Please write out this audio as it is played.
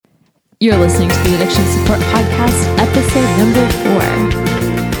You're listening to the Addiction Support Podcast, episode number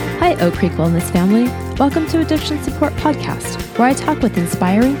 4. Hi, Oak Creek Wellness family. Welcome to Addiction Support Podcast, where I talk with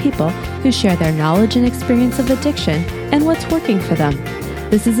inspiring people who share their knowledge and experience of addiction and what's working for them.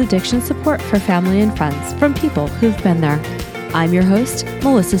 This is addiction support for family and friends from people who've been there. I'm your host,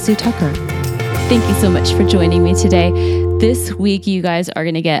 Melissa Sue Tucker. Thank you so much for joining me today. This week, you guys are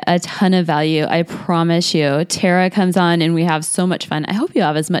going to get a ton of value. I promise you. Tara comes on and we have so much fun. I hope you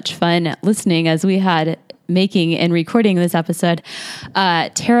have as much fun listening as we had making and recording this episode.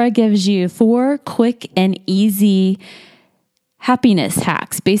 Tara gives you 4 quick and easy happiness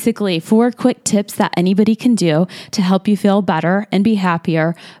hacks, basically 4 quick tips that anybody can do to help you feel better and be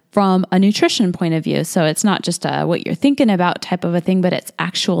happier from a nutrition point of view. So it's not just what you're thinking about type of a thing, but it's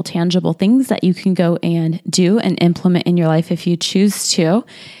actual tangible things that you can go and do and implement in your life if you choose to.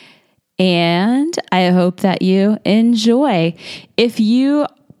 And I hope that you enjoy. If you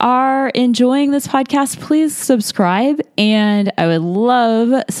are enjoying this podcast, please subscribe. And I would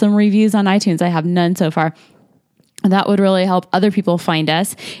love some reviews on iTunes. I have none so far. That would really help other people find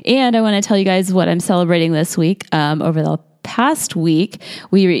us. And I want to tell you guys what I'm celebrating this week. Over the past week,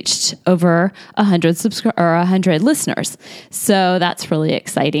 we reached over 100 listeners. So that's really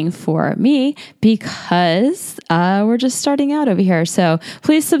exciting for me because we're just starting out over here. So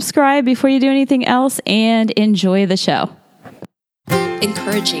please subscribe before you do anything else and enjoy the show.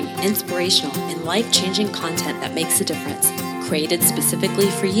 Encouraging, inspirational, and life-changing content that makes a difference. Created specifically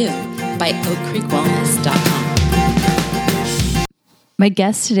for you by oakcreekwellness.com. My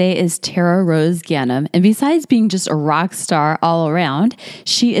guest today is Tara Rose Ganem, and besides being just a rock star all around,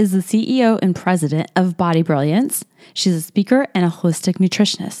 she is the CEO and president of Body Brilliance. She's a speaker and a holistic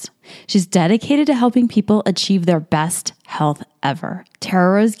nutritionist. She's dedicated to helping people achieve their best health ever.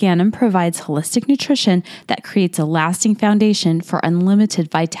 Tara Rose Ganem provides holistic nutrition that creates a lasting foundation for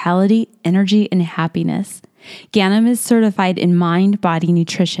unlimited vitality, energy, and happiness. Ganem is certified in mind-body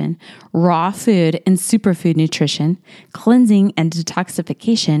nutrition, raw food and superfood nutrition, cleansing and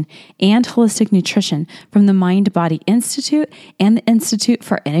detoxification, and holistic nutrition from the Mind-Body Institute and the Institute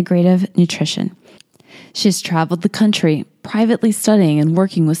for Integrative Nutrition. She's traveled the country, privately studying and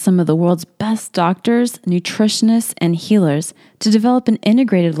working with some of the world's best doctors, nutritionists, and healers to develop an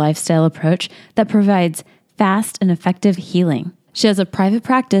integrated lifestyle approach that provides fast and effective healing. She has a private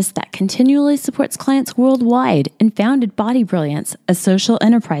practice that continually supports clients worldwide and founded Body Brilliance, a social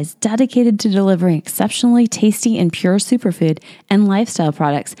enterprise dedicated to delivering exceptionally tasty and pure superfood and lifestyle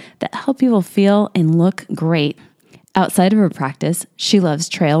products that help people feel and look great. Outside of her practice, she loves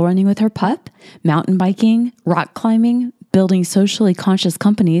trail running with her pup, mountain biking, rock climbing, building socially conscious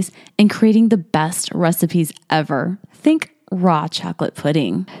companies, and creating the best recipes ever. Think raw chocolate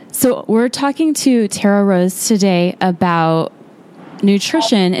pudding. So we're talking to Tara Rose today about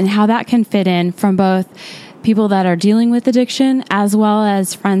nutrition and how that can fit in from both people that are dealing with addiction as well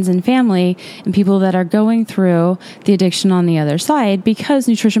as friends and family and people that are going through the addiction on the other side, because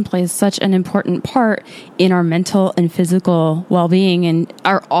nutrition plays such an important part in our mental and physical well-being and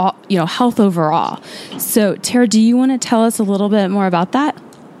our health overall. So Tara, do you want to tell us a little bit more about that?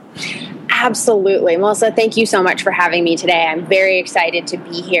 Absolutely. Melissa, thank you so much for having me today. I'm very excited to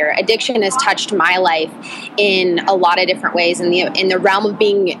be here. Addiction has touched my life in a lot of different ways in the realm of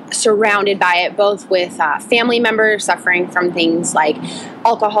being surrounded by it, both with family members suffering from things like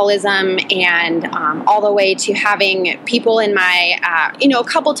alcoholism and all the way to having people in my, a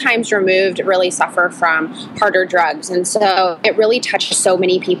couple times removed really suffer from harder drugs. And so it really touches so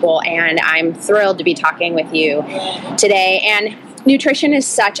many people, and I'm thrilled to be talking with you today. And nutrition is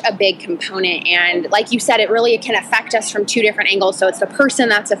such a big component, and like you said, it really can affect us from 2 different angles. So it's the person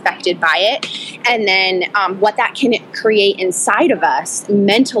that's affected by it, and then what that can create inside of us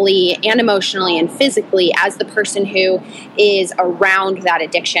mentally and emotionally and physically as the person who is around that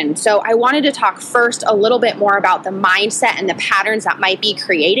addiction. So I wanted to talk first a little bit more about the mindset and the patterns that might be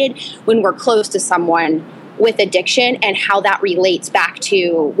created when we're close to someone with addiction, and how that relates back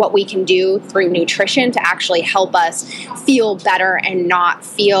to what we can do through nutrition to actually help us feel better and not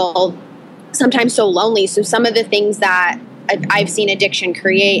feel sometimes so lonely. So some of the things that I've seen addiction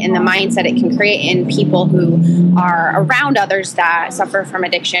create and the mindset it can create in people who are around others that suffer from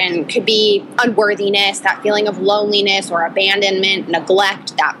addiction could be unworthiness, that feeling of loneliness or abandonment,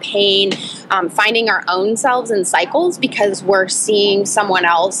 neglect, that pain, finding our own selves in cycles because we're seeing someone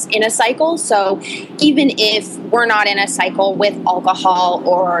else in a cycle. So even if we're not in a cycle with alcohol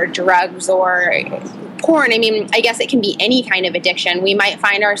or drugs or porn, I guess it can be any kind of addiction. We might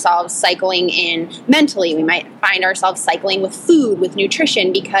find ourselves cycling in mentally. We might find ourselves cycling with food, with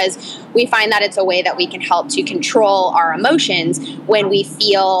nutrition, because we find that it's a way that we can help to control our emotions when we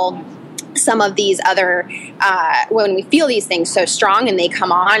feel some of these other, when we feel these things so strong and they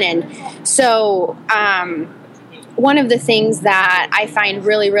come on. And so one of the things that I find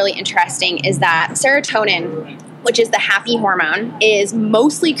really, really interesting is that serotonin, which is the happy hormone, is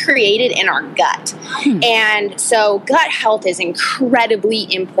mostly created in our gut. And so gut health is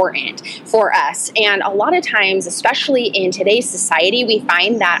incredibly important for us. And a lot of times, especially in today's society, we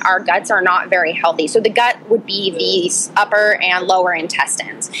find that our guts are not very healthy. So the gut would be the upper and lower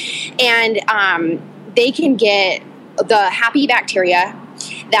intestines. And they can get the happy bacteria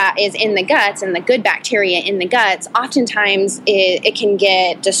that is in the guts and the good bacteria in the guts. Oftentimes it can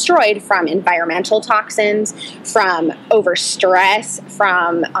get destroyed from environmental toxins, from overstress,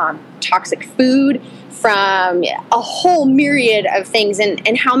 from toxic food, from a whole myriad of things.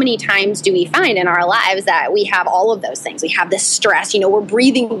 And how many times do we find in our lives that we have all of those things? We have this stress, we're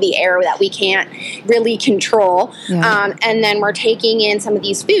breathing the air that we can't really control. Yeah. And then we're taking in some of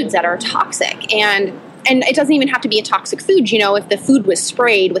these foods that are toxic. And it doesn't even have to be a toxic food, if the food was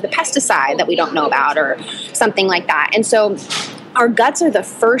sprayed with a pesticide that we don't know about or something like that. And so our guts are the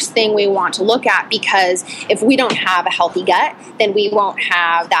first thing we want to look at, because if we don't have a healthy gut, then we won't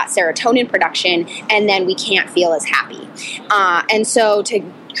have that serotonin production, and then we can't feel as happy. And so to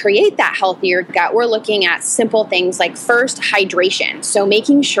create that healthier gut, we're looking at simple things like, first, hydration. So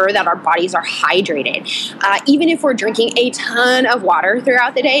making sure that our bodies are hydrated. Even if we're drinking a ton of water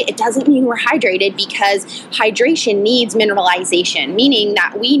throughout the day, it doesn't mean we're hydrated, because hydration needs mineralization, meaning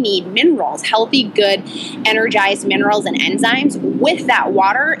that we need minerals, healthy, good, energized minerals and enzymes with that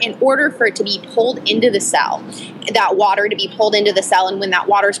water in order for it to be pulled into the cell. That water to be pulled into the cell, and when that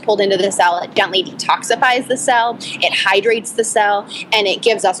water is pulled into the cell, it gently detoxifies the cell, it hydrates the cell, and it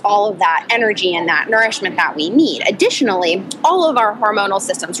gives us all of that energy and that nourishment that we need. Additionally, all of our hormonal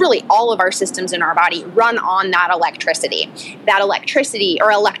systems, really all of our systems in our body, run on that electricity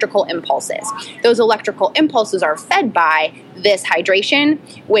or electrical impulses. Those electrical impulses are fed by this hydration,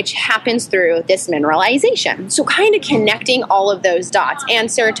 which happens through this mineralization. So kind of connecting all of those dots. And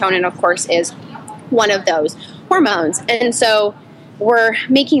serotonin, of course, is one of those hormones. And so we're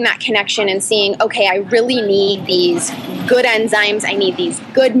making that connection and seeing, okay, I really need these good enzymes. I need these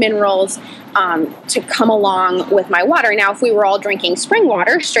good minerals to come along with my water. Now, if we were all drinking spring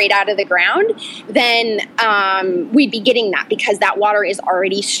water straight out of the ground, then we'd be getting that, because that water is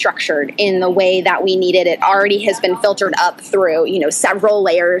already structured in the way that we need it. It already has been filtered up through, several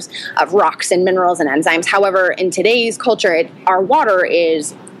layers of rocks and minerals and enzymes. However, in today's culture, our water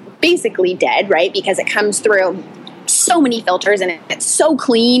is basically dead, right? Because it comes through so many filters, and it's so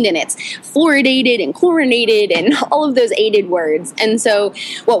clean, and it's fluoridated and chlorinated and all of those aided words. And so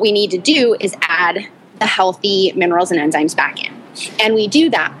what we need to do is add the healthy minerals and enzymes back in. And we do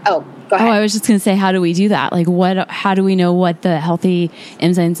that. Oh, go ahead. Oh, I was just going to say, how do we do that? Like, how do we know what the healthy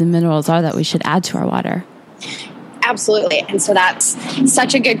enzymes and minerals are that we should add to our water? Absolutely. And so that's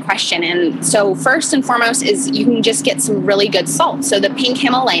such a good question. And so first and foremost is you can just get some really good salt. So the pink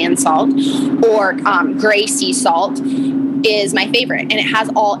Himalayan salt or gray sea salt is my favorite. And it has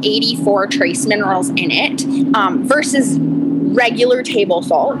all 84 trace minerals in it versus regular table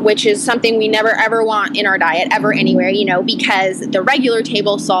salt, which is something we never ever want in our diet ever anywhere, because the regular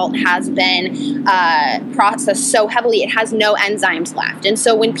table salt has been processed so heavily, it has no enzymes left. And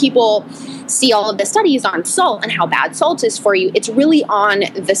so when people see all of the studies on salt and how bad salt is for you, it's really on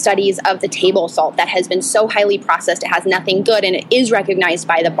the studies of the table salt that has been so highly processed, it has nothing good, and it is recognized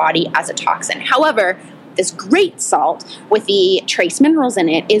by the body as a toxin. However, this great salt with the trace minerals in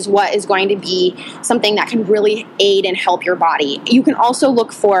it is what is going to be something that can really aid and help your body. You can also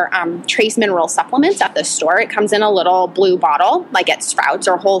look for trace mineral supplements at the store. It comes in a little blue bottle, like at Sprouts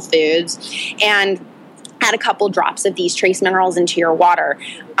or Whole Foods, and add a couple drops of these trace minerals into your water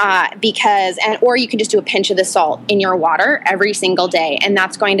or you can just do a pinch of the salt in your water every single day, and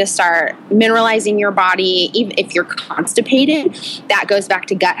that's going to start mineralizing your body. Even if you're constipated, that goes back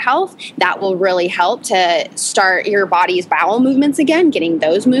to gut health. That will really help to start your body's bowel movements again, getting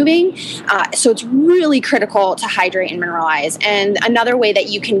those moving. So it's really critical to hydrate and mineralize. And another way that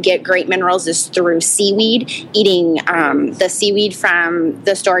you can get great minerals is through seaweed. Eating the seaweed from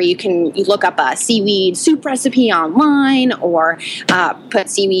the store. You look up a seaweed soup recipe online, or put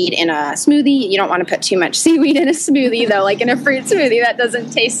seaweed in a smoothie. You don't want to put too much seaweed in a smoothie, though, like in a fruit smoothie. That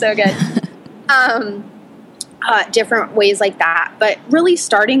doesn't taste so good. Different ways like that. But really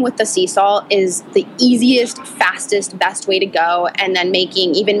starting with the sea salt is the easiest, fastest, best way to go. And then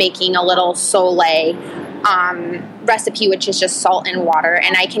making a little Soleil recipe, which is just salt and water.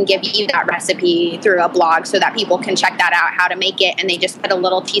 And I can give you that recipe through a blog so that people can check that out, how to make it. And they just put a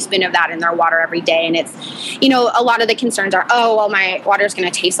little teaspoon of that in their water every day. And it's, you know, a lot of the concerns are, oh, well, my water is going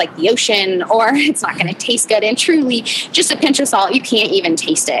to taste like the ocean, or it's not going to taste good. And truly, just a pinch of salt, you can't even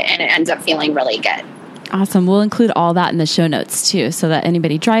taste it, and it ends up feeling really good. Awesome. We'll include all that in the show notes too, so that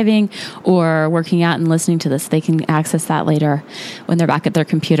anybody driving or working out and listening to this, they can access that later when they're back at their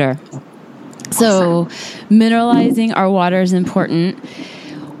computer. So mineralizing our water is important.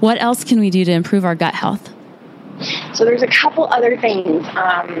 What else can we do to improve our gut health? So there's a couple other things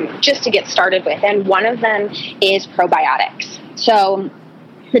just to get started with, and one of them is probiotics. So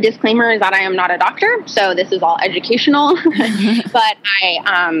the disclaimer is that I am not a doctor, so this is all educational, but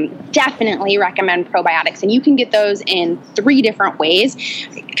I definitely recommend probiotics, and you can get those in 3 different ways.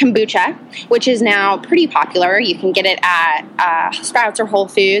 Kombucha, which is now pretty popular. You can get it at Sprouts or Whole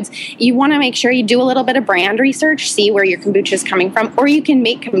Foods. You want to make sure you do a little bit of brand research, see where your kombucha is coming from, or you can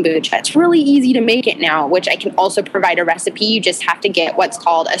make kombucha. It's really easy to make it now, which I can also provide a recipe. You just have to get what's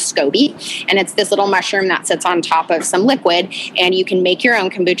called a SCOBY, and it's this little mushroom that sits on top of some liquid, and you can make your own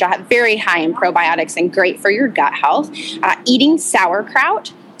kombucha, very high in probiotics and great for your gut health. Eating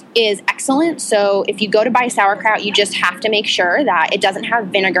sauerkraut is excellent. So if you go to buy sauerkraut, you just have to make sure that it doesn't have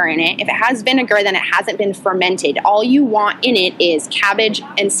vinegar in it. If it has vinegar, then it hasn't been fermented. All you want in it is cabbage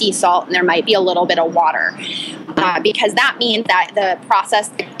and sea salt, and there might be a little bit of water, because that means that the process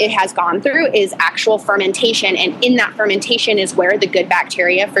it has gone through is actual fermentation, and in that fermentation is where the good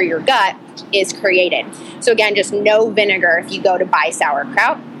bacteria for your gut is created. So again, just no vinegar if you go to buy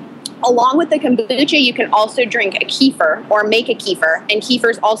sauerkraut. Along with the kombucha, you can also drink a kefir or make a kefir, and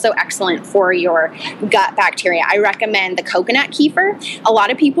kefir is also excellent for your gut bacteria. I recommend the coconut kefir. A lot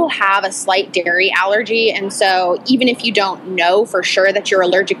of people have a slight dairy allergy, and so even if you don't know for sure that you're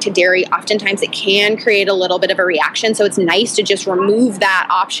allergic to dairy, oftentimes it can create a little bit of a reaction. So it's nice to just remove that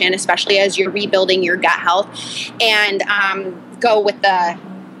option, especially as you're rebuilding your gut health, and go with the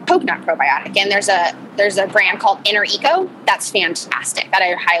coconut probiotic. And there's a brand called Inner Eco that's fantastic, that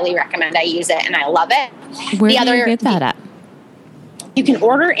I highly recommend. I use it and I love it. Where do you get that at? You can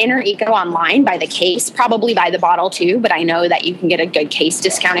order Inner Eco online by the case, probably by the bottle too, but I know that you can get a good case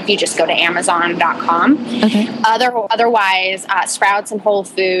discount if you just go to Amazon.com. Okay. Otherwise, Sprouts and Whole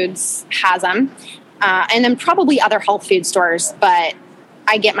Foods has them, and then probably other health food stores, but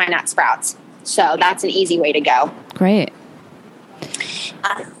I get mine at Sprouts. So that's an easy way to go. Great.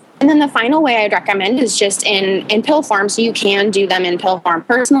 And then the final way I'd recommend is just in pill form. So you can do them in pill form.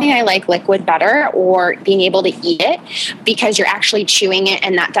 Personally, I like liquid better, or being able to eat it, because you're actually chewing it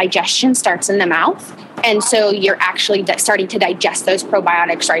and that digestion starts in the mouth. And so you're actually starting to digest those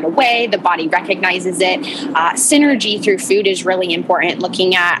probiotics right away. The body recognizes it. Synergy through food is really important.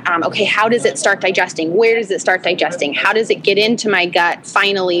 Looking at, okay, how does it start digesting? Where does it start digesting? How does it get into my gut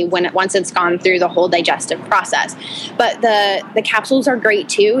finally once it's gone through the whole digestive process? But the capsules are great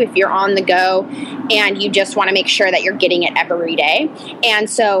too if you're on the go and you just want to make sure that you're getting it every day. And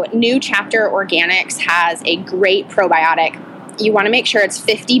so New Chapter Organics has a great probiotic. You want to make sure it's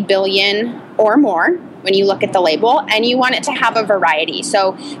 50 billion or more when you look at the label, and you want it to have a variety.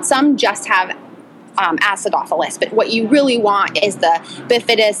 So some just have acidophilus, but what you really want is the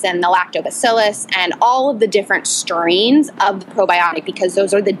bifidus and the lactobacillus and all of the different strains of the probiotic, because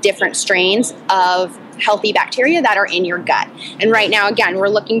those are the different strains of healthy bacteria that are in your gut. And right now, again, we're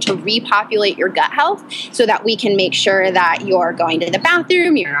looking to repopulate your gut health so that we can make sure that you're going to the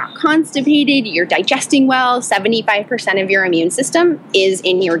bathroom, you're not constipated, you're digesting well. 75% of your immune system is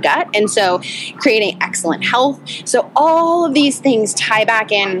in your gut. And so creating excellent health. So all of these things tie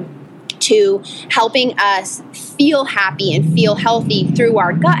back in to helping us feel happy and feel healthy through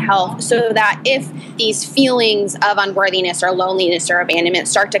our gut health, so that if these feelings of unworthiness or loneliness or abandonment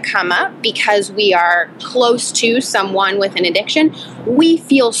start to come up because we are close to someone with an addiction, we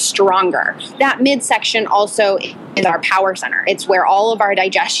feel stronger. That midsection also is our power center. It's where all of our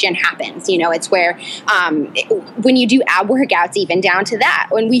digestion happens. You know, it's where when you do ab workouts, even down to that,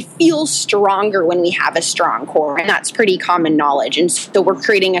 when we feel stronger when we have a strong core, and that's pretty common knowledge. And so we're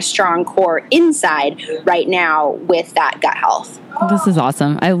creating a strong core inside right now with that gut health. This is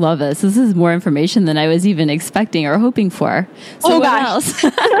awesome. I love this. This is more information than I was even expecting or hoping for. So what else?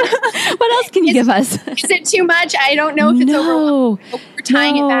 What else can you give us? Is it too much? I don't know if it's overwhelming. We're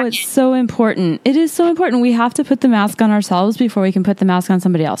tying it back it's so important. It is so important. We have to put the mask on ourselves before we can put the mask on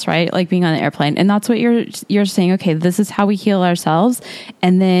somebody else, right? Like being on the airplane. And that's what you're saying. Okay, this is how we heal ourselves.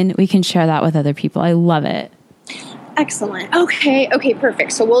 And then we can share that with other people. I love it. Excellent. Okay,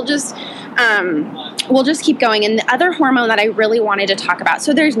 perfect. So we'll just keep going. And the other hormone that I really wanted to talk about,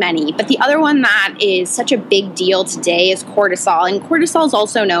 so there's many, but the other one that is such a big deal today is cortisol. And cortisol is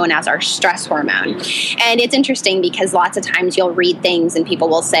also known as our stress hormone. And it's interesting because lots of times you'll read things and people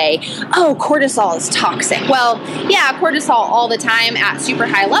will say, oh, cortisol is toxic. Well, yeah, cortisol all the time at super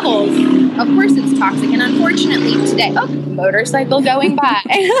high levels, of course it's toxic. And unfortunately today, motorcycle going by.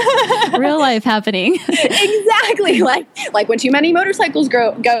 Real life happening. Exactly. Like when too many motorcycles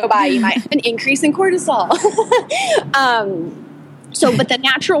go by, you might have an increase in cortisol. But the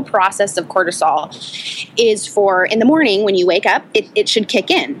natural process of cortisol is for in the morning when you wake up, it should kick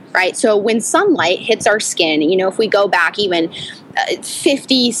in, right? So when sunlight hits our skin, if we go back even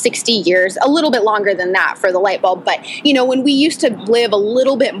 50, 60 years, a little bit longer than that for the light bulb. But, when we used to live a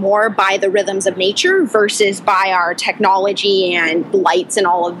little bit more by the rhythms of nature versus by our technology and lights and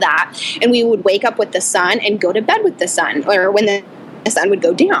all of that. And we would wake up with the sun and go to bed with the sun, or when the sun would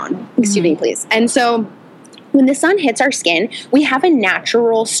go down, excuse me, please. And so when the sun hits our skin, we have a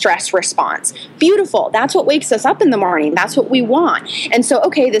natural stress response. Beautiful. That's what wakes us up in the morning. That's what we want. And so,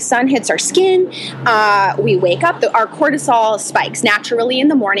 the sun hits our skin. We wake up. Our cortisol spikes naturally in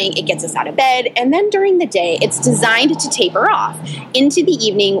the morning. It gets us out of bed. And then during the day, it's designed to taper off into the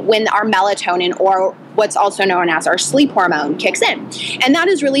evening when our melatonin, or what's also known as our sleep hormone, kicks in. And that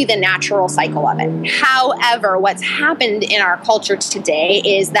is really the natural cycle of it. However, what's happened in our culture today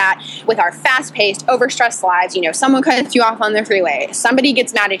is that with our fast-paced, overstressed lives, someone cuts you off on the freeway, somebody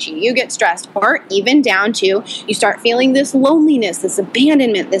gets mad at you, you get stressed, or even down to you start feeling this loneliness, this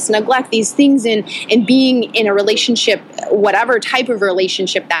abandonment, this neglect, these things in being in a relationship, whatever type of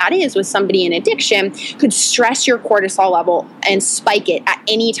relationship that is with somebody in addiction, could stress your cortisol level and spike it at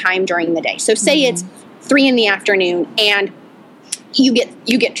any time during the day. So say it's 3 p.m. and you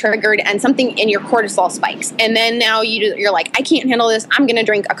get triggered and something in your cortisol spikes. And then now you're like, I can't handle this. I'm going to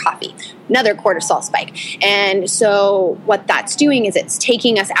drink a coffee. Another cortisol spike. And so what that's doing is it's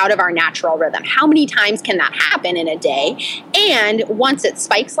taking us out of our natural rhythm. How many times can that happen in a day? And once it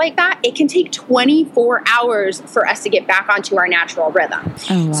spikes like that, it can take 24 hours for us to get back onto our natural rhythm.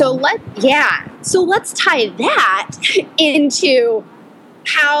 Oh, wow. So let's tie that into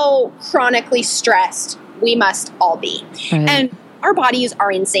how chronically stressed we must all be. Right. And our bodies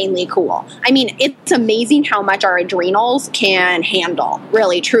are insanely cool. I mean, it's amazing how much our adrenals can handle,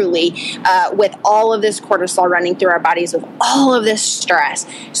 really, truly, with all of this cortisol running through our bodies, with all of this stress.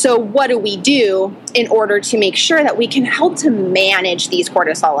 So what do we do in order to make sure that we can help to manage these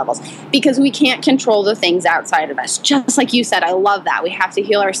cortisol levels? Because we can't control the things outside of us. Just like you said, I love that. We have to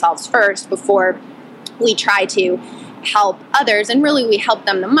heal ourselves first before we try to help others, and really we help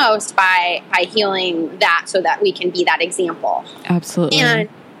them the most by healing that, so that we can be that example. Absolutely. And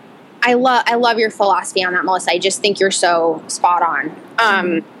I love your philosophy on that, Melissa. I just think you're so spot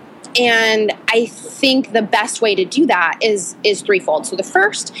on. And I think the best way to do that is threefold. So the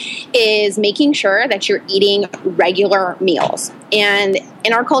first is making sure that you're eating regular meals. And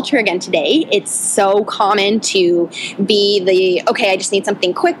in our culture, again, today, it's so common to be I just need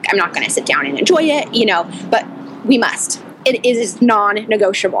something quick. I'm not going to sit down and enjoy it, but we must. It is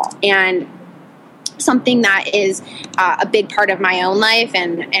non-negotiable. And something that is a big part of my own life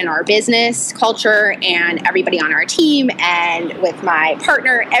and our business culture and everybody on our team and with my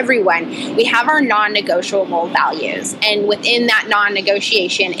partner, everyone, we have our non-negotiable values. And within that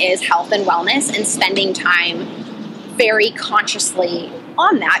non-negotiation is health and wellness, and spending time very consciously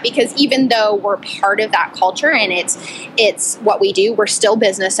on that, because even though we're part of that culture and it's what we do, we're still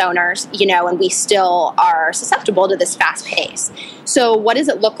business owners, and we still are susceptible to this fast pace. So what does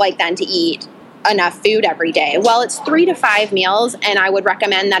it look like then to eat enough food every day? Well, it's 3 to 5 meals, and I would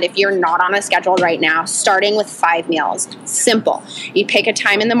recommend that if you're not on a schedule right now, starting with 5 meals. Simple. You pick a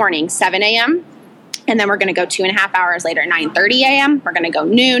time in the morning, 7 a.m., and then we're going to go 2.5 hours later, 9:30 a.m. We're going to go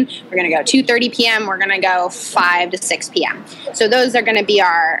noon. We're going to go 2:30 p.m. We're going to go 5 to 6 p.m. So those are going to be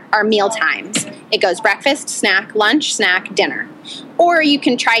our meal times. It goes breakfast, snack, lunch, snack, dinner. Or you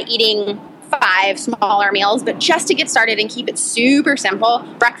can try eating 5 smaller meals, but just to get started and keep it super simple,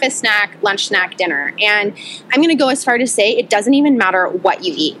 breakfast, snack, lunch, snack, dinner. And I'm going to go as far to say it doesn't even matter what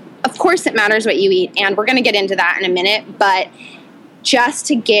you eat. Of course it matters what you eat, and we're going to get into that in a minute, but just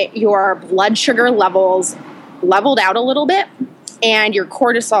to get your blood sugar levels leveled out a little bit and your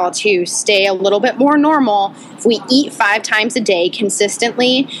cortisol to stay a little bit more normal, if we eat 5 times a day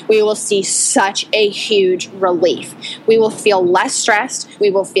consistently, we will see such a huge relief. We will feel less stressed.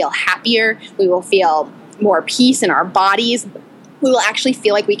 We will feel happier. We will feel more peace in our bodies. We will actually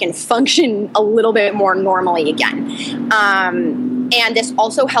feel like we can function a little bit more normally again. And this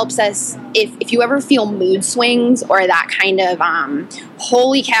also helps us if you ever feel mood swings or that kind of,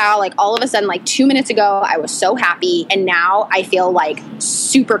 holy cow, like all of a sudden, like 2 minutes ago, I was so happy and now I feel like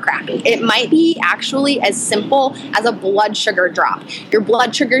super crappy. It might be actually as simple as a blood sugar drop. Your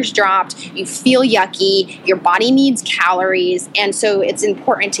blood sugar's dropped, you feel yucky, your body needs calories, and so it's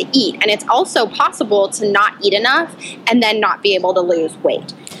important to eat. And it's also possible to not eat enough and then not be able to lose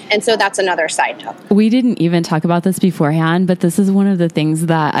weight. And so that's another side note. We didn't even talk about this beforehand, but this is one of the things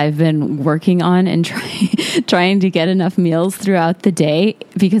that I've been working on and trying to get enough meals throughout the day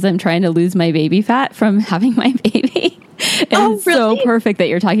because I'm trying to lose my baby fat from having my baby. And it's really? So perfect that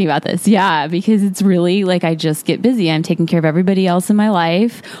you're talking about this. Yeah, because it's really like I just get busy. I'm taking care of everybody else in my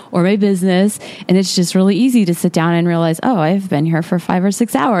life or my business. And it's just really easy to sit down and realize, oh, I've been here for 5 or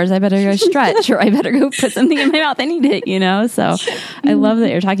 6 hours. I better go stretch or I better go put something in my mouth. I need it, you know? So I love that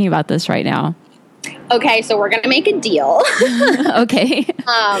you're talking about this right now. Okay, so we're going to make a deal. Okay.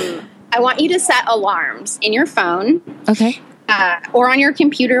 I want you to set alarms in your phone. Okay. Or on your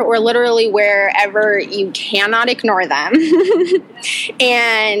computer, or literally wherever you cannot ignore them,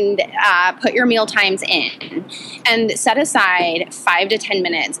 and put your meal times in and set aside 5 to 10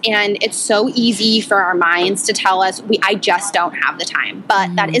 minutes. And it's so easy for our minds to tell us, I just don't have the time,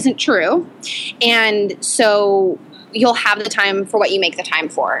 but that isn't true. And so you'll have the time for what you make the time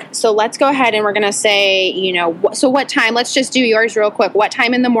for. So let's go ahead and we're going to say, so what time, let's just do yours real quick. What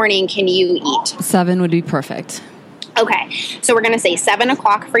time in the morning can you eat? 7 would be perfect. Okay, so we're going to say 7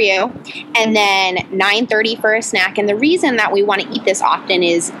 o'clock for you, and then 9:30 for a snack. And the reason that we want to eat this often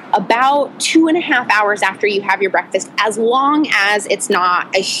is about 2.5 hours after you have your breakfast, as long as it's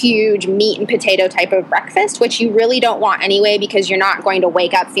not a huge meat and potato type of breakfast, which you really don't want anyway, because you're not going to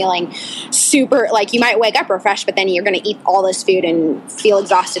wake up feeling super, like you might wake up refreshed, but then you're going to eat all this food and feel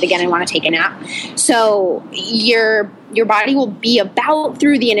exhausted again and want to take a nap. So your body will be about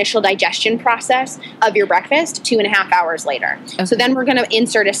through the initial digestion process of your breakfast 2.5 hours later. Okay. So then we're going to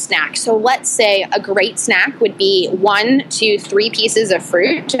insert a snack. So let's say a great snack would be 1 to 3 pieces of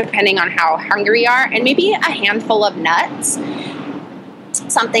fruit, depending on how hungry you are, and maybe a handful of nuts.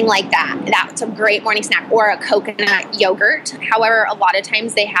 Something like that. That's a great morning snack. Or a coconut yogurt. However, a lot of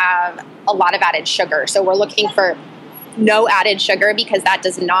times they have a lot of added sugar. So we're looking for no added sugar because that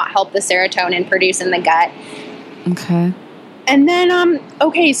does not help the serotonin produce in the gut. Okay. And then,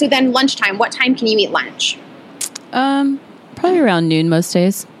 so then lunchtime. What time can you eat lunch? Probably around noon most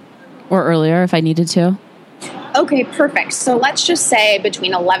days, or earlier if I needed to. Okay, perfect. So let's just say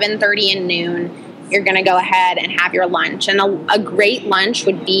between 11:30 and noon, you're going to go ahead and have your lunch. And a great lunch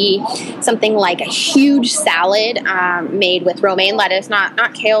would be something like a huge salad made with romaine lettuce,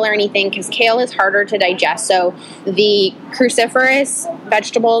 not kale or anything, because kale is harder to digest. So the cruciferous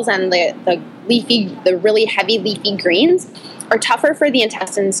vegetables and the really heavy leafy greens are tougher for the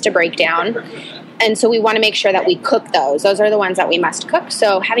intestines to break down. And so we want to make sure that we cook those. Those are the ones that we must cook.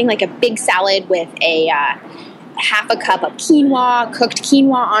 So having like a big salad with a half a cup of quinoa, cooked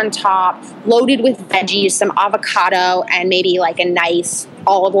quinoa on top, loaded with veggies, some avocado, and maybe like a nice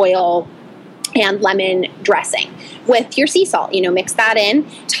olive oil and lemon dressing with your sea salt. Mix that in,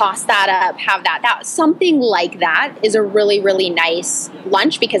 toss that up, have that. Something like that is a really, really nice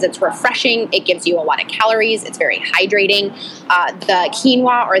lunch because it's refreshing. It gives you a lot of calories. It's very hydrating. The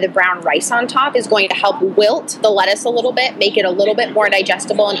quinoa or the brown rice on top is going to help wilt the lettuce a little bit, make it a little bit more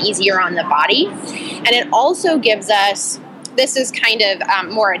digestible and easier on the body. And it also gives us, this is kind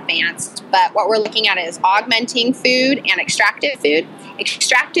of more advanced, but what we're looking at is augmenting food and extractive food.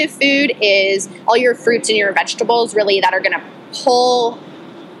 Extractive food is all your fruits and your vegetables really that are going to pull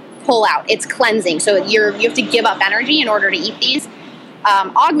out. It's cleansing. So you have to give up energy in order to eat these.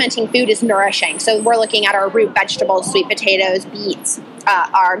 Augmenting food is nourishing. So we're looking at our root vegetables, sweet potatoes, beets,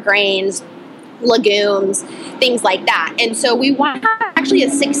 our grains, legumes, things like that. And so we want to have actually a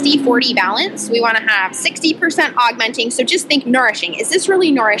 60-40 balance. We want to have 60% augmenting. So just think nourishing. Is this really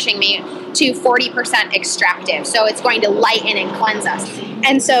nourishing me? To 40% extractive. So it's going to lighten and cleanse us.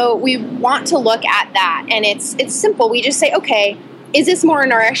 And so we want to look at that. And it's simple. We just say, okay, is this more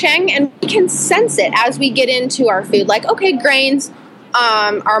nourishing? And we can sense it as we get into our food. Like, okay, grains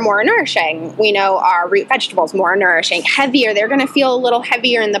are more nourishing. We know our root vegetables more nourishing. Heavier, they're going to feel a little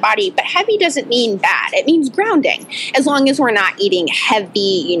heavier in the body, but heavy doesn't mean bad. It means grounding. As long as we're not eating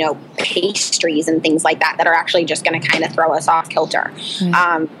heavy, pastries and things like that are actually just going to kind of throw us off kilter.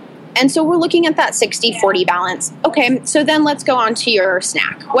 Mm. And so we're looking at that 60-40 balance. Okay, so then let's go on to your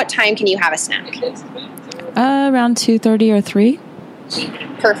snack. What time can you have a snack? Around 2:30 or 3.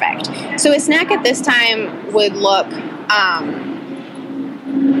 Perfect. So a snack at this time would look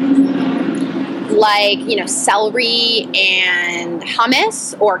like, celery and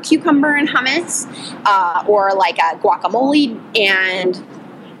hummus, or cucumber and hummus, or like a guacamole and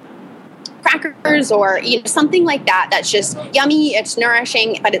crackers, or something like that. That's just yummy. It's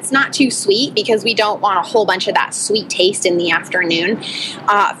nourishing, but it's not too sweet, because we don't want a whole bunch of that sweet taste in the afternoon.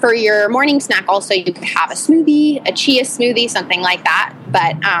 For your morning snack, also, you could have a smoothie, a chia smoothie, something like that.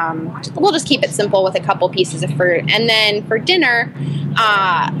 But we'll just keep it simple with a couple pieces of fruit. And then for dinner,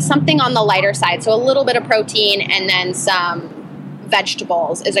 something on the lighter side. So a little bit of protein and then some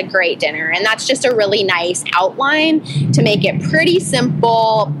vegetables is a great dinner. And that's just a really nice outline to make it pretty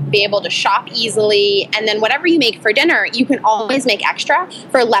simple, be able to shop easily. And then whatever you make for dinner, you can always make extra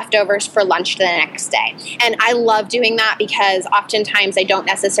for leftovers for lunch the next day. And I love doing that, because oftentimes I don't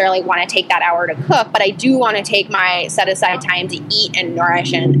necessarily want to take that hour to cook, but I do want to take my set aside time to eat and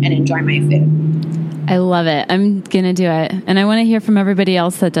nourish and enjoy my food. I love it. I'm going to do it. And I want to hear from everybody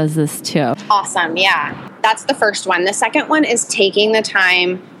else that does this too. Awesome. Yeah. That's the first one. The second one is taking the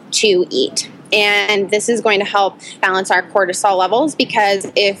time to eat. And this is going to help balance our cortisol levels, because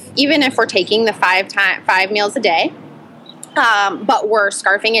even if we're taking the five meals a day, but we're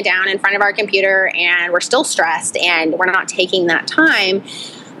scarfing it down in front of our computer and we're still stressed and we're not taking that time,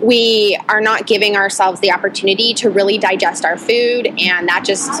 we are not giving ourselves the opportunity to really digest our food, and that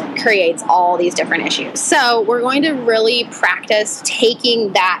just creates all these different issues. So we're going to really practice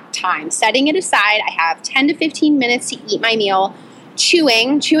taking that time, setting it aside. I have 10 to 15 minutes to eat my meal.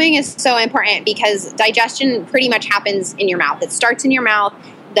 Chewing is so important, because digestion pretty much happens in your mouth. It starts in your mouth.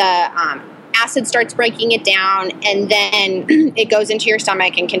 The acid starts breaking it down, and then it goes into your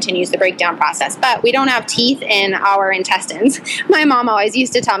stomach and continues the breakdown process. But we don't have teeth in our intestines. My mom always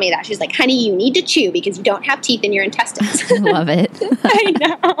used to tell me that. She's like, honey, you need to chew because you don't have teeth in your intestines. I love it. I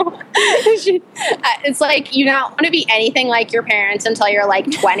know. It's like, you don't want to be anything like your parents until you're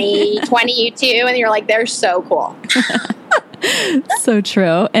like 20, 22, and you're like, they're so cool. So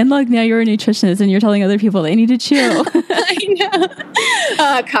true. And look, now you're a nutritionist and you're telling other people they need to chew. I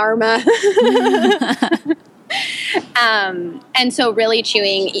know. Karma. And so really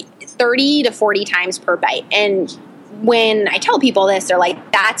chewing 30 to 40 times per bite. And when I tell people this, they're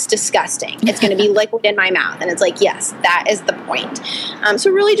like, that's disgusting. It's going to be liquid in my mouth. And it's like, yes, that is the point.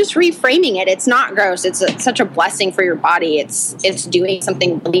 So really just reframing it. It's not gross. It's such a blessing for your body. It's doing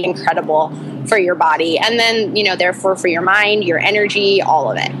something really incredible for your body. And then, therefore for your mind, your energy,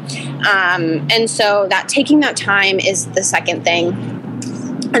 all of it. And so that taking that time is the second thing.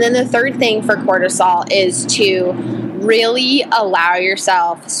 And then the third thing for cortisol is to really allow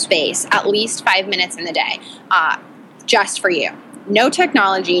yourself space, at least 5 minutes in the day. Just for you. No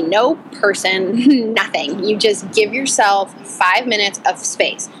technology, no person, nothing. You just give yourself 5 minutes of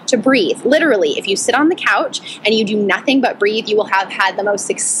space to breathe. Literally, if you sit on the couch and you do nothing but breathe, you will have had the most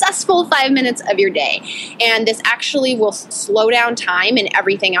successful 5 minutes of your day. And this actually will slow down time and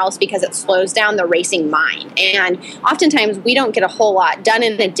everything else, because it slows down the racing mind. And oftentimes we don't get a whole lot done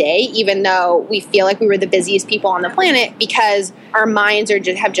in a day, even though we feel like we were the busiest people on the planet, because our minds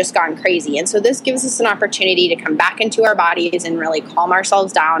have just gone crazy. And so this gives us an opportunity to come back into our bodies and really calm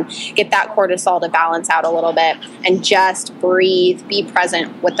ourselves down, get that cortisol to balance out a little bit, and just breathe, be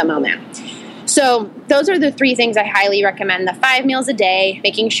present with the moment. So those are the three things I highly recommend. The 5 meals a day,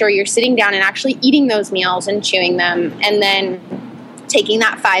 making sure you're sitting down and actually eating those meals and chewing them, and then taking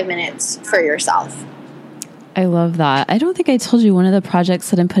that 5 minutes for yourself. I love that. I don't think I told you one of the projects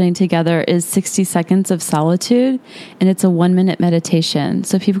that I'm putting together is 60 seconds of solitude, and it's a 1-minute meditation.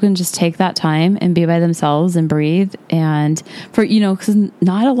 So people can just take that time and be by themselves and breathe. And because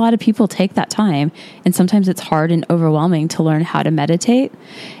not a lot of people take that time, and sometimes it's hard and overwhelming to learn how to meditate.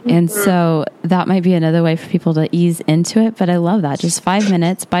 Mm-hmm. And so that might be another way for people to ease into it. But I love that. Just 5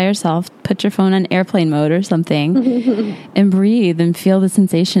 minutes by yourself, put your phone on airplane mode or something and breathe and feel the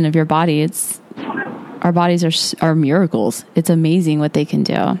sensation of your body. Our bodies are miracles. It's amazing what they can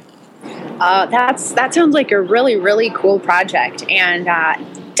do. That sounds like a really, really cool project, and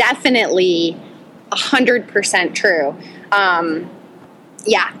definitely 100% true.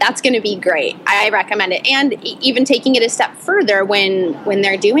 Yeah, that's going to be great. I recommend it. And even taking it a step further when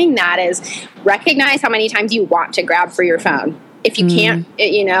they're doing that is recognize how many times you want to grab for your phone. If you can't,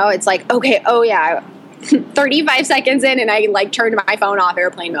 it's like, okay, oh yeah, 35 seconds in and I turned my phone off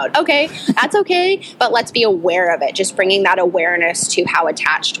airplane mode. Okay, that's okay, but let's be aware of it. Just bringing that awareness to how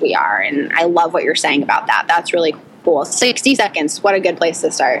attached we are. And I love what you're saying about that. That's really cool. 60 seconds. What a good place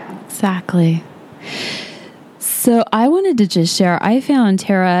to start. Exactly. So I wanted to just share, I found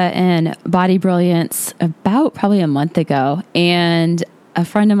Tara and Body Brilliance about probably a month ago, and a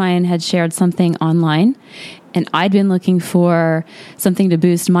friend of mine had shared something online, and I'd been looking for something to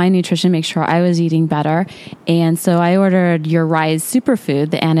boost my nutrition, make sure I was eating better. And so I ordered your Rise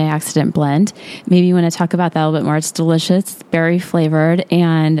Superfood, the antioxidant blend. Maybe you want to talk about that a little bit more. It's delicious, it's berry flavored,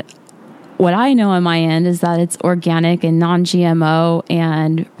 and what I know on my end is that it's organic and non-GMO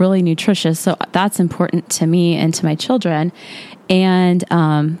and really nutritious. So that's important to me and to my children. And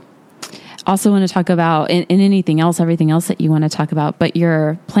also want to talk about, in anything else, everything else that you want to talk about, but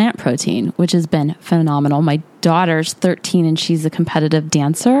your plant protein, which has been phenomenal. My daughter's 13 and she's a competitive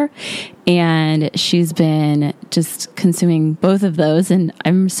dancer, and she's been just consuming both of those. And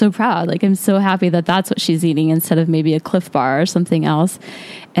I'm so proud. Like, I'm so happy that that's what she's eating instead of maybe a Cliff Bar or something else.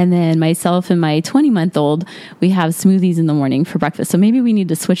 And then myself and my 20-month-old, we have smoothies in the morning for breakfast. So maybe we need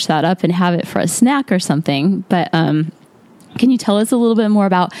to switch that up and have it for a snack or something. But, can you tell us a little bit more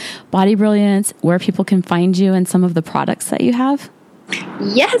about Body Brilliance, where people can find you, and some of the products that you have?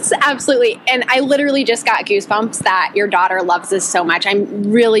 Yes, absolutely. And I literally just got goosebumps that your daughter loves this so much.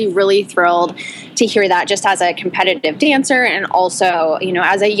 I'm really, really thrilled to hear that, just as a competitive dancer, and also,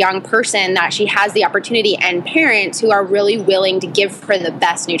 as a young person, that she has the opportunity, and parents who are really willing to give her the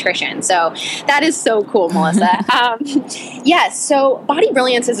best nutrition. So that is so cool, Melissa. Yes. So Body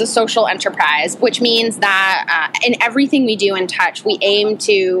Brilliance is a social enterprise, which means that in everything we do in Touch, we aim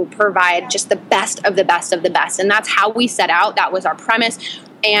to provide just the best of the best of the best. And that's how we set out. That was our premise.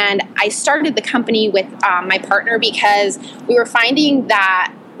 And I started the company with my partner because we were finding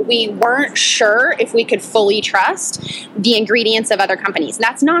that we weren't sure if we could fully trust the ingredients of other companies. And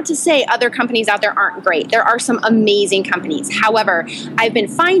that's not to say other companies out there aren't great. There are some amazing companies. However, I've been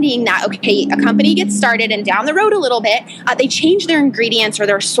finding that, okay, a company gets started and down the road a little bit, they change their ingredients or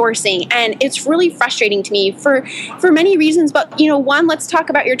their sourcing. And it's really frustrating to me for many reasons. But, one, let's talk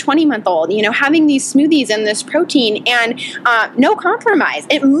about your 20-month-old, having these smoothies and this protein and no compromise.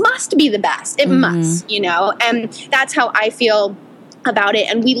 It must be the best. It must, and that's how I feel about it.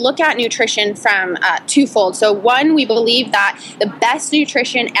 And we look at nutrition from twofold. So one, we believe that the best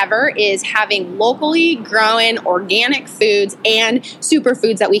nutrition ever is having locally grown organic foods and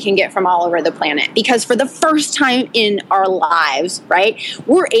superfoods that we can get from all over the planet. Because for the first time in our lives, right,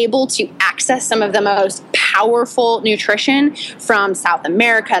 we're able to access some of the most powerful nutrition from South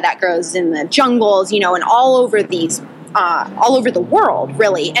America that grows in the jungles, and all over the world,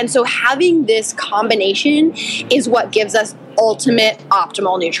 really. And so having this combination is what gives us ultimate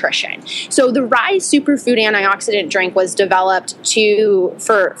optimal nutrition. So the Rise Superfood Antioxidant Drink was developed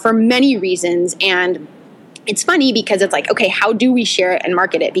for many reasons. And it's funny because it's like, okay, how do we share it and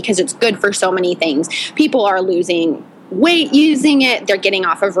market it? Because it's good for so many things. People are losing weight using it. They're getting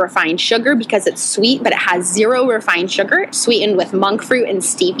off of refined sugar because it's sweet, but it has 0 refined sugar, sweetened with monk fruit and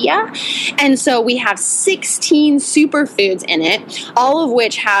stevia. And so we have 16 superfoods in it, all of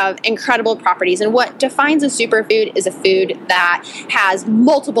which have incredible properties. And what defines a superfood is a food that has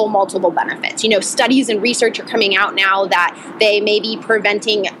multiple benefits. Studies and research are coming out now that they may be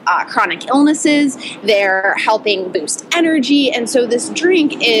preventing chronic illnesses. They're helping boost energy. And so this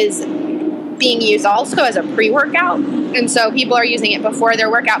drink is being used also as a pre-workout. And so people are using it before their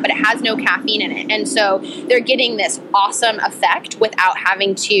workout, but it has no caffeine in it. And so they're getting this awesome effect without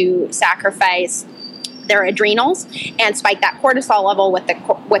having to sacrifice their adrenals and spike that cortisol level with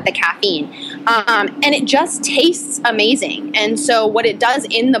the caffeine. And it just tastes amazing. And so what it does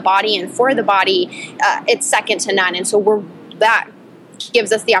in the body and for the body, it's second to none. And so that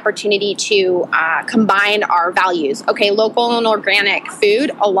gives us the opportunity to combine our values. Okay, local and organic food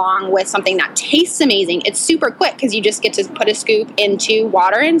along with something that tastes amazing. It's super quick because you just get to put a scoop into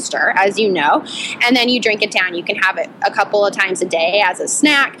water and stir, as you know, and then you drink it down. You can have it a couple of times a day as a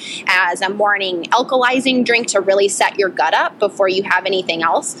snack, as a morning alkalizing drink to really set your gut up before you have anything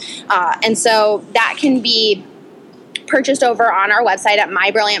else. And so that can be purchased over on our website at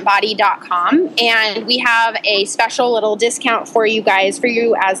mybrilliantbody.com. And we have a special little discount for you guys, for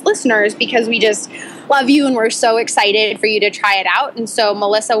you as listeners, because we just love you and we're so excited for you to try it out. And so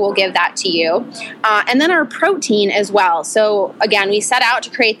Melissa will give that to you. And then our protein as well. So again, we set out to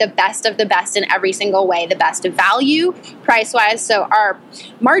create the best of the best in every single way, the best of value, price-wise. So our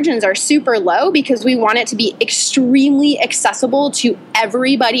margins are super low because we want it to be extremely accessible to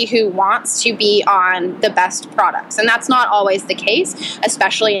everybody who wants to be on the best products. And that's not always the case,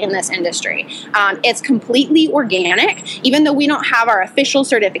 especially in this industry. It's completely organic, even though we don't have our official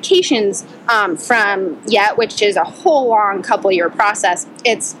certifications from yet, which is a whole long couple-year process.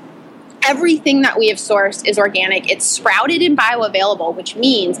 It's Everything that we have sourced is organic. It's sprouted and bioavailable, which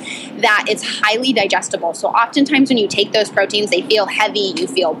means that it's highly digestible. So oftentimes when you take those proteins, they feel heavy, you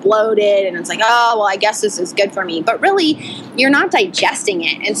feel bloated, and it's like, oh, well, I guess this is good for me. But really, you're not digesting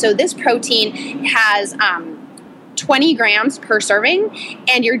it. And so this protein has 20 grams per serving,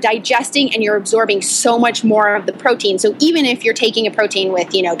 and you're digesting and you're absorbing so much more of the protein. So even if you're taking a protein with,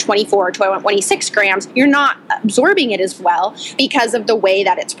 24 or 26 grams, you're not absorbing it as well because of the way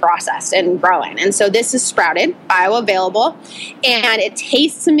that it's processed and grown. And so this is sprouted, bioavailable, and it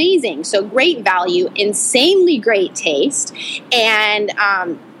tastes amazing. So great value, insanely great taste, and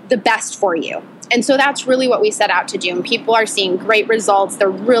the best for you. And so that's really what we set out to do. And people are seeing great results. They're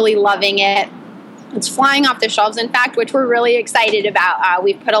really loving it. It's flying off the shelves, in fact, which we're really excited about.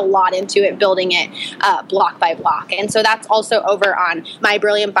 We've put a lot into it, building it block by block. And so that's also over on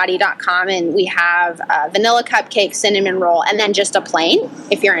mybrilliantbody.com. And we have vanilla cupcake, cinnamon roll, and then just a plain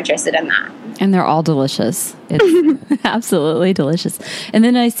if you're interested in that. And they're all delicious. It's absolutely delicious. And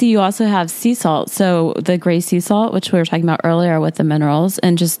then I see you also have sea salt. So the gray sea salt, which we were talking about earlier with the minerals,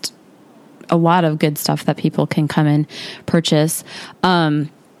 and just a lot of good stuff that people can come and purchase.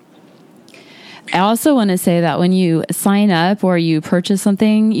 I also want to say that when you sign up or you purchase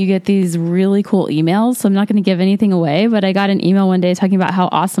something, you get these really cool emails. So I'm not going to give anything away, but I got an email one day talking about how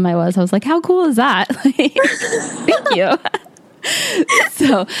awesome I was. I was like, how cool is that? Thank you.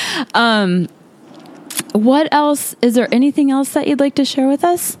 So, what else? Is there anything else that you'd like to share with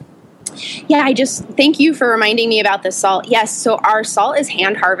us? Yeah, I just thank you for reminding me about the salt. Yes, so our salt is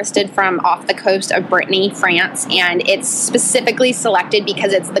hand harvested from off the coast of Brittany, France, and it's specifically selected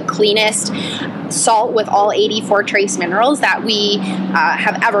because it's the cleanest salt with all 84 trace minerals that we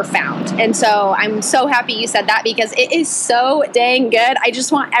have ever found. And so I'm so happy you said that because it is so dang good. I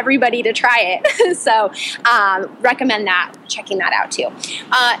just want everybody to try it. So recommend that, checking that out too.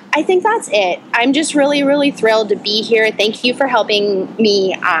 I think that's it. I'm just really, really thrilled to be here. Thank you for helping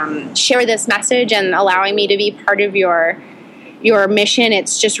me share this message and allowing me to be part of your mission.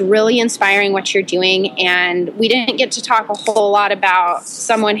 It's just really inspiring what you're doing. And we didn't get to talk a whole lot about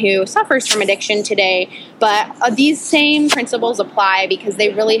someone who suffers from addiction today, but these same principles apply because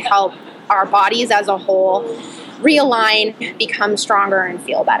they really help our bodies as a whole realign, become stronger, and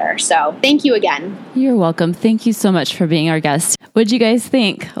feel better. So thank you again. You're welcome. Thank you so much for being our guest. What'd you guys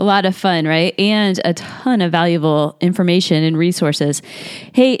think? A lot of fun, right? And a ton of valuable information and resources.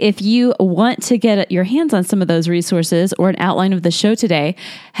 Hey, if you want to get your hands on some of those resources or an outline of the show today,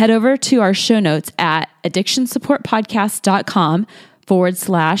 head over to our show notes at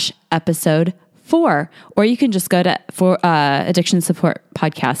addictionsupportpodcast.com/episode 4, or you can just go to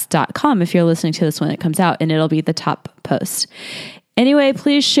addictionsupportpodcast.com if you're listening to this when it comes out, and it'll be the top post. Anyway,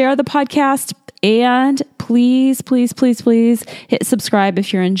 please share the podcast, and please hit subscribe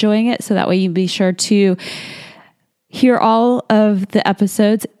if you're enjoying it, so that way you can be sure to hear all of the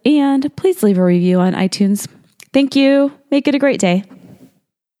episodes, and please leave a review on iTunes. Thank you. Make it a great day.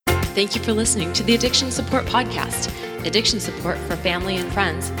 Thank you for listening to the Addiction Support Podcast. Addiction support for family and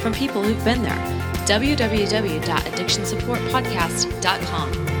friends from people who've been there.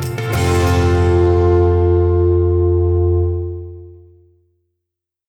 www.addictionsupportpodcast.com.